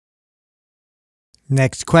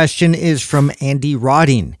Next question is from Andy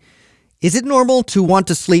Rodding. Is it normal to want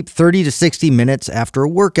to sleep 30 to 60 minutes after a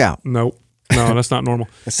workout? No, that's not normal.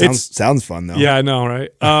 It sounds fun though. Yeah, I know, right?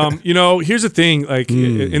 Here's the thing,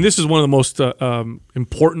 and this is one of the most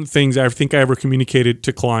important things I think I ever communicated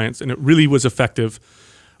to clients, and it really was effective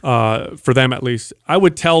for them at least. I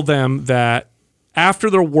would tell them that after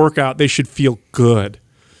their workout, they should feel good.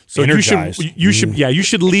 So energized. you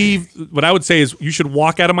should leave. What I would say is you should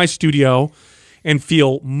walk out of my studio and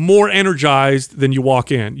feel more energized than you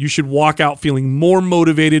walk in. You should walk out feeling more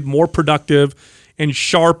motivated, more productive, and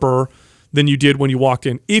sharper than you did when you walked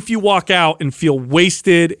in. If you walk out and feel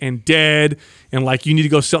wasted and dead and like you need to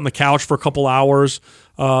go sit on the couch for a couple hours,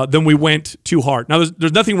 then we went too hard. Now,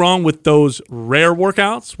 there's nothing wrong with those rare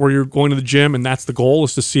workouts where you're going to the gym and that's the goal,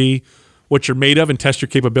 is to see what you're made of and test your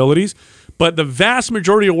capabilities. But the vast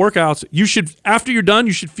majority of workouts, you should, after you're done,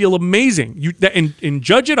 you should feel amazing. And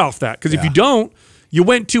judge it off that, because if you don't, you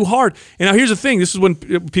went too hard. And now here's the thing: this is when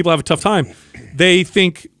people have a tough time. They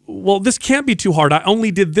think, well, this can't be too hard. I only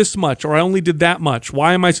did this much, or I only did that much.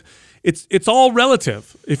 Why am I? It's all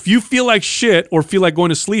relative. If you feel like shit or feel like going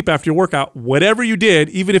to sleep after your workout, whatever you did,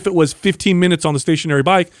 even if it was 15 minutes on the stationary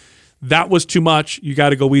bike, that was too much. You got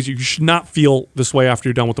to go easy. You should not feel this way after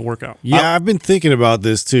you're done with the workout. Yeah, I've been thinking about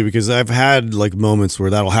this too, because I've had like moments where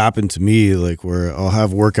that'll happen to me, like where I'll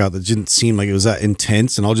have workout that didn't seem like it was that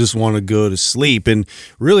intense and I'll just want to go to sleep. And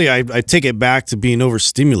really, I take it back to being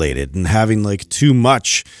overstimulated and having like too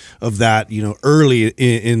much of that, early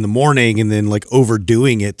in the morning, and then like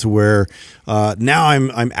overdoing it to where now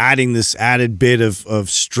I'm adding this added bit of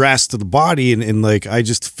stress to the body, and like I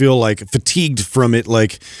just feel like fatigued from it,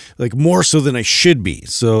 like more so than I should be.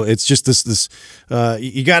 So it's just this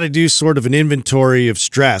you got to do sort of an inventory of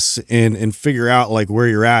stress and figure out like where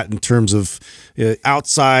you're at in terms of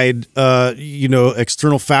outside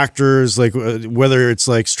external factors, like whether it's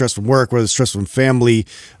like stress from work, whether it's stress from family,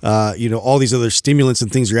 all these other stimulants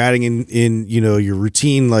and things you're adding in your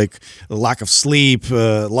routine, like a lack of sleep,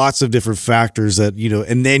 lots of different factors that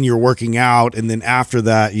and then you're working out, and then after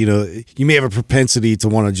that you may have a propensity to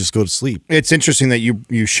want to just go to sleep. It's interesting that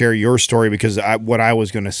you share your story, because what I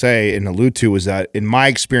was going to say and allude to was that in my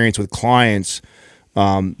experience with clients,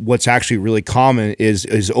 what's actually really common is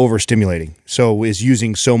overstimulating. So is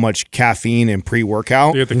using so much caffeine and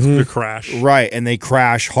pre-workout. You get the crash. Right, and they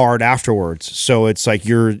crash hard afterwards. So it's like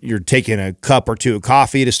you're taking a cup or two of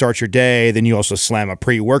coffee to start your day, then you also slam a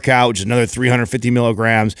pre-workout, which is another 350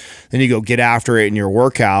 milligrams. Then you go get after it in your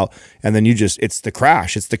workout, and then it's the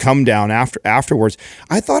crash. It's the come down afterwards.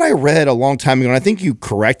 I thought I read a long time ago, and I think you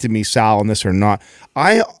corrected me, Sal, on this or not.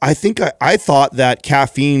 I thought that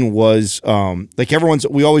caffeine was like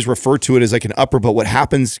we always refer to it as like an upper, but what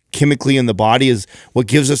happens chemically in the body is what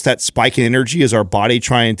gives us that spike in energy is our body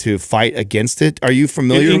trying to fight against it. Are you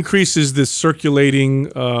familiar? It increases the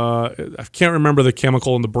circulating, I can't remember the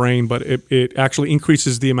chemical in the brain, but it actually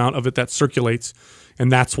increases the amount of it that circulates,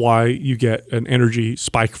 and that's why you get an energy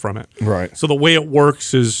spike from it. Right. So the way it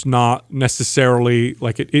works is not necessarily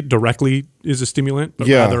like it directly is a stimulant, but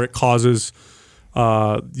rather it causes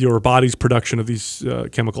your body's production of these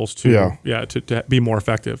chemicals to be more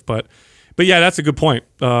effective. But yeah, that's a good point.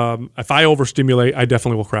 If I overstimulate, I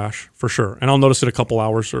definitely will crash for sure, and I'll notice it a couple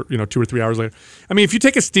hours or 2 or 3 hours later. I mean, if you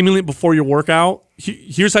take a stimulant before your workout,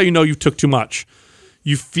 here's how you know you took too much.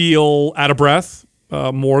 You feel out of breath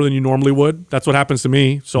more than you normally would. That's what happens to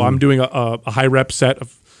me. So I'm doing a high rep set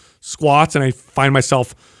of squats, and I find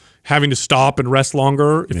myself having to stop and rest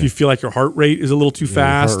longer. If you feel like your heart rate is a little too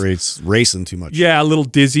fast, heart rate's racing too much. Yeah, a little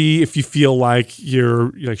dizzy. If you feel like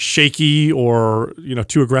you're shaky or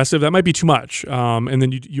too aggressive, that might be too much, and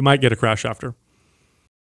then you might get a crash after.